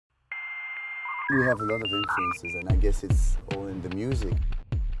We have a lot of influences, and I guess it's all in the music.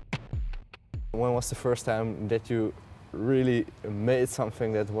 When was the first time that you really made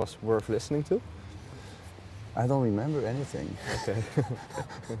something that was worth listening to? I don't remember anything. Okay.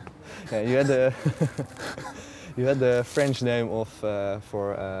 Yeah, you had the you had the French name of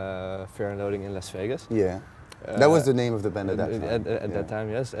for Fear and Loathing in Las Vegas. Yeah, that was the name of the band at that time. At that time,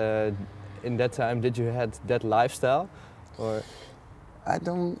 yes. In that time, did you had that lifestyle, or? I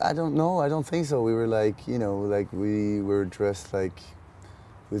don't know. I don't think so. We were like, you know, like we were dressed like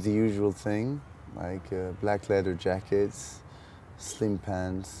with the usual thing, like black leather jackets, slim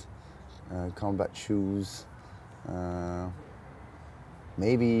pants, combat shoes,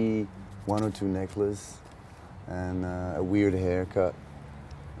 maybe one or two necklaces, and a weird haircut,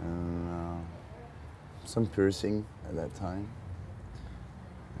 and some piercing at that time,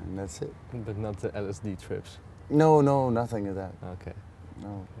 and that's it. But not the LSD trips. No, nothing of that. Okay.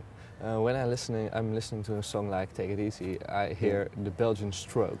 No. When I'm listening to a song like "Take It Easy," I hear the Belgian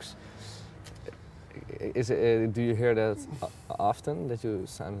Strokes. Do you hear that often? That you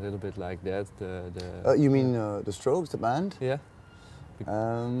sound a little bit like that? You mean the Strokes, the band? Yeah.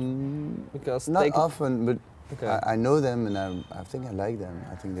 Because not often, but okay. I know them, and I think I like them.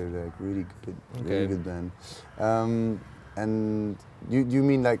 I think they're like really good band. And you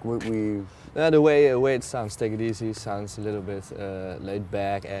mean like what we? The way it sounds, "Take It Easy" sounds a little bit laid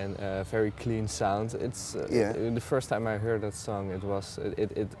back and very clean sound. It's the first time I heard that song, it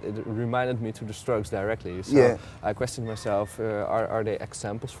reminded me to the Strokes directly. So yeah. I questioned myself: are they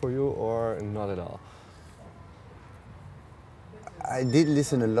examples for you or not at all? I did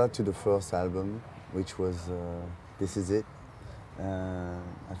listen a lot to the first album, which was "This Is It."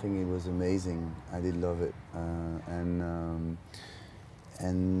 I think it was amazing. I did love it,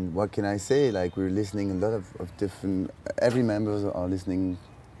 and what can I say? Like we're listening a lot of different. Every members are listening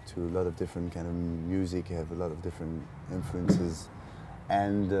to a lot of different kind of music. Have a lot of different influences,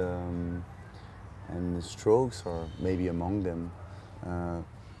 and the Strokes are maybe among them.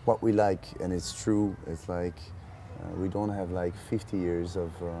 What we like, and it's true. It's like we don't have like 50 years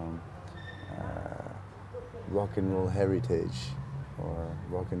of rock and roll heritage or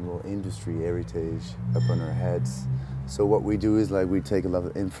rock and roll industry heritage up on our heads. So what we do is like we take a lot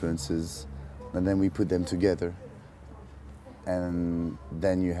of influences and then we put them together, and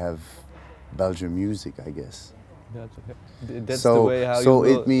then you have Belgian music, I guess. That's okay. That's so, the way how so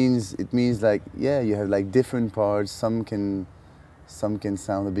you it means like, yeah, you have like different parts. Some can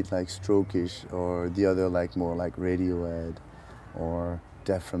sound a bit like Stroke-ish, or the other like more like Radiohead or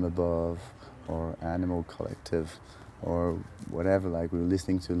Death from Above or Animal Collective or whatever. Like we were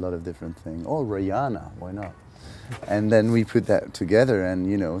listening to a lot of different things. Or Rihanna, why not? And then we put that together, and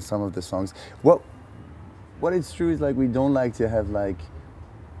you know, some of the songs. What is true is like we don't like to have like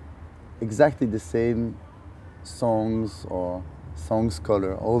exactly the same songs or songs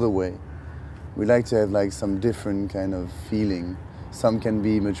color all the way. We like to have like some different kind of feeling. Some can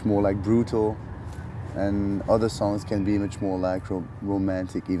be much more like brutal, and other songs can be much more like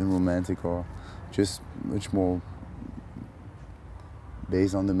romantic, even romantic, or just much more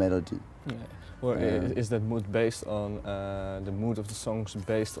based on the melody. Yeah. Or is that mood based on the mood of the songs,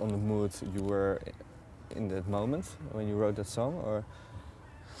 based on the mood you were in that moment when you wrote that song, or?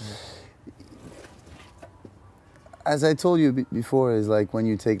 As I told you before, is like when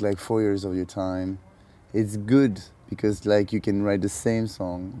you take like 4 years of your time, it's good because like you can write the same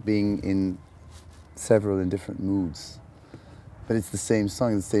song being in several and different moods, but it's the same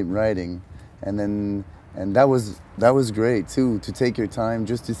song, the same writing, and that was great too, to take your time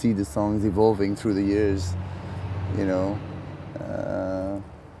just to see the songs evolving through the years, you know.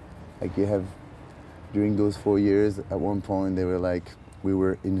 Like you have, during those 4 years, at one point they were like, we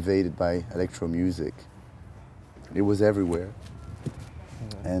were invaded by electro music. It was everywhere,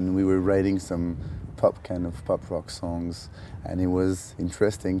 and we were writing some pop rock songs, and it was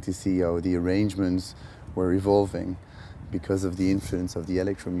interesting to see how the arrangements were evolving because of the influence of the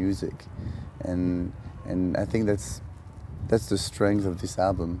electro music, and I think that's the strength of this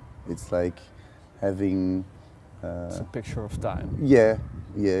album. It's like having it's a picture of time. Yeah,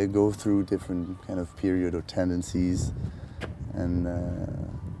 go through different kind of period or tendencies, and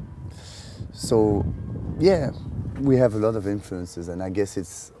so yeah. We have a lot of influences, and I guess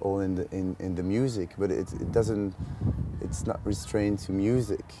it's all in the music, but it's not restrained to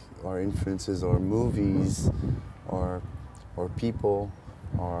music or influences or movies or people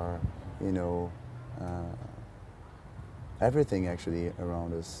or, you know, everything actually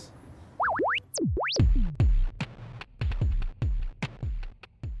around us.